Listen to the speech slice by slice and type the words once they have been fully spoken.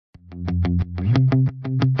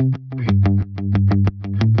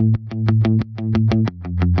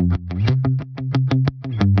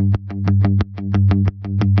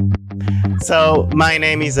So my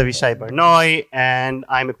name is Avishai Barnoy, and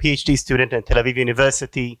I'm a PhD student at Tel Aviv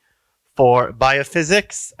University for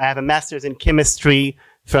biophysics. I have a master's in chemistry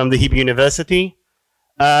from the Hebrew University.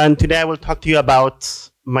 And today I will talk to you about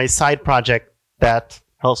my side project that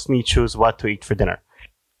helps me choose what to eat for dinner.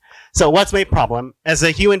 So what's my problem? As a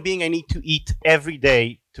human being, I need to eat every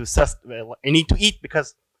day I need to eat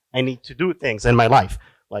because I need to do things in my life,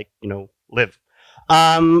 like, live.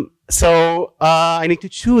 So I need to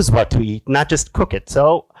choose what to eat, not just cook it.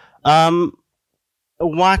 So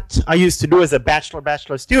what I used to do as a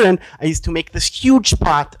bachelor student, I used to make this huge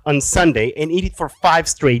pot on Sunday and eat it for 5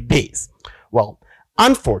 straight days. Well,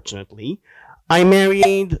 unfortunately, I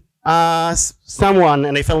married someone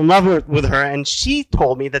and I fell in love with her, and she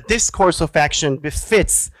told me that this course of action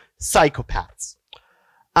befits psychopaths.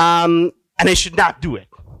 And I should not do it.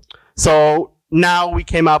 So now we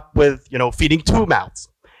came up with, feeding 2 mouths.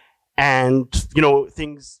 And,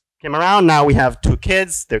 things came around. Now we have 2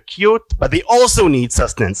 kids. They're cute, but they also need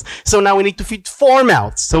sustenance. So now we need to feed 4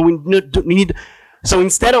 mouths. So so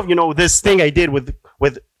instead of, this thing I did with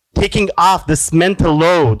taking off this mental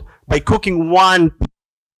load by cooking 1,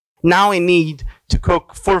 now I need to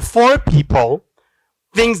cook for 4 people,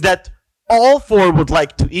 things that all 4 would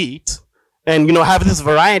like to eat, and, have this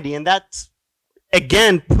variety. And that,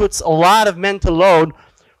 again, puts a lot of mental load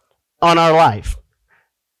on our life.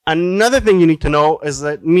 Another thing you need to know is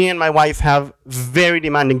that me and my wife have very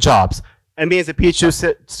demanding jobs. And me as a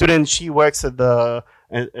PhD student, she works at an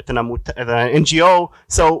NGO.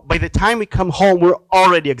 So by the time we come home, we're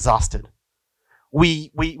already exhausted.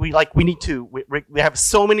 We have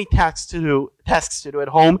so many tasks to do at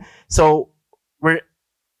home. So we're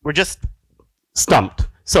just stumped.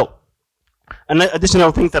 So an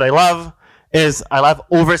additional thing that I love is I love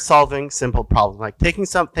oversolving simple problems, like taking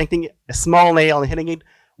a small nail and hitting it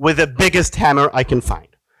with the biggest hammer I can find.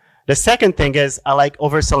 The second thing is I like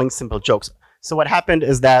overselling simple jokes. So what happened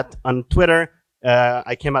is that on Twitter,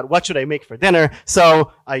 I came out, what should I make for dinner?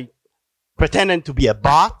 So I pretended to be a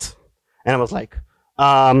bot, and I was like,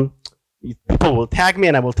 people will tag me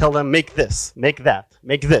and I will tell them, make this, make that,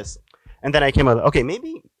 make this. And then I came out, okay,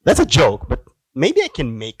 maybe that's a joke, but maybe I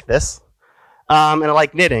can make this. And I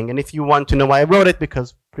like knitting. And if you want to know why I wrote it,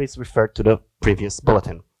 please refer to the previous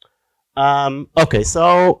bulletin. Okay,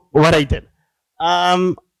 so what I did.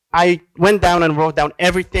 I went down and wrote down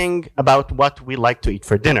everything about what we like to eat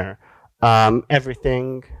for dinner.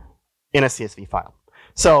 Everything in a CSV file.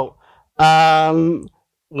 So,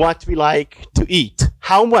 what we like to eat.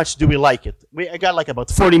 How much do we like it? I got like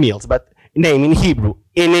about 40 meals, but name in Hebrew,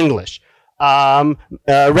 in English.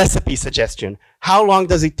 Recipe suggestion. How long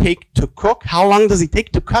does it take to cook? How long does it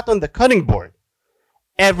take to cut on the cutting board?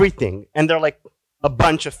 Everything. And there are like a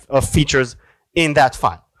bunch of features in that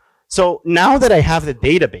file. So now that I have the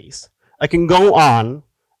database, I can go on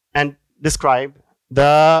and describe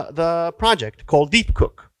the project called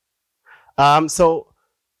DeepCook. So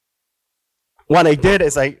what I did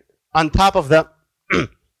is on top of the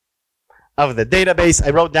database,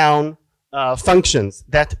 I wrote down functions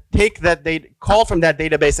that take that data, call from that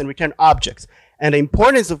database and return objects. And the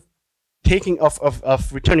importance of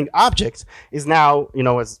returning objects is now,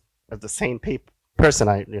 as the same person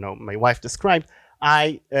my wife described,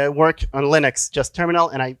 I work on Linux, just terminal,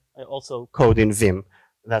 and I also code in Vim.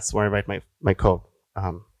 That's where I write my code.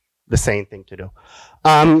 The same thing to do.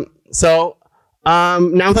 So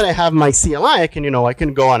now that I have my CLI, I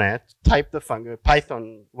can go on it, type the function,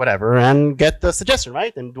 Python, whatever, and get the suggestion,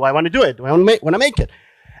 right? And do I want to do it? Do I want to make it?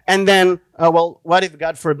 And then, what if,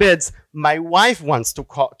 God forbids, my wife wants to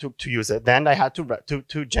use it? Then I had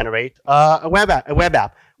to generate a web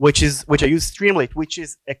app, which I use Streamlit, which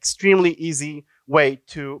is extremely easy way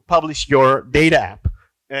to publish your data app.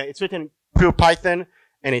 It's written through Python,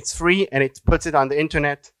 and it's free, and it puts it on the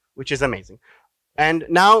internet, which is amazing. And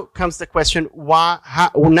now comes the question: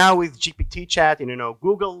 now with GPT chat and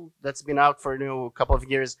Google, that's been out for a couple of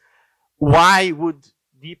years, why would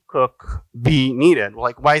DeepCook be needed?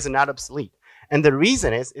 Like, why is it not obsolete? And the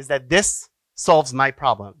reason is that this solves my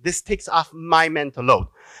problem. This takes off my mental load.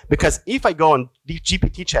 Because if I go on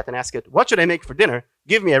GPT chat and ask it, what should I make for dinner?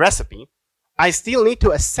 Give me a recipe. I still need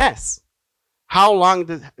to assess how long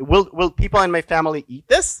will people in my family eat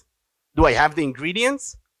this? Do I have the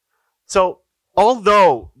ingredients? So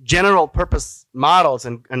although general purpose models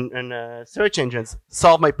and search engines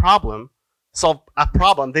solve a problem,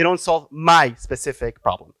 they don't solve my specific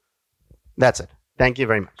problem. That's it. Thank you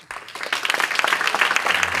very much.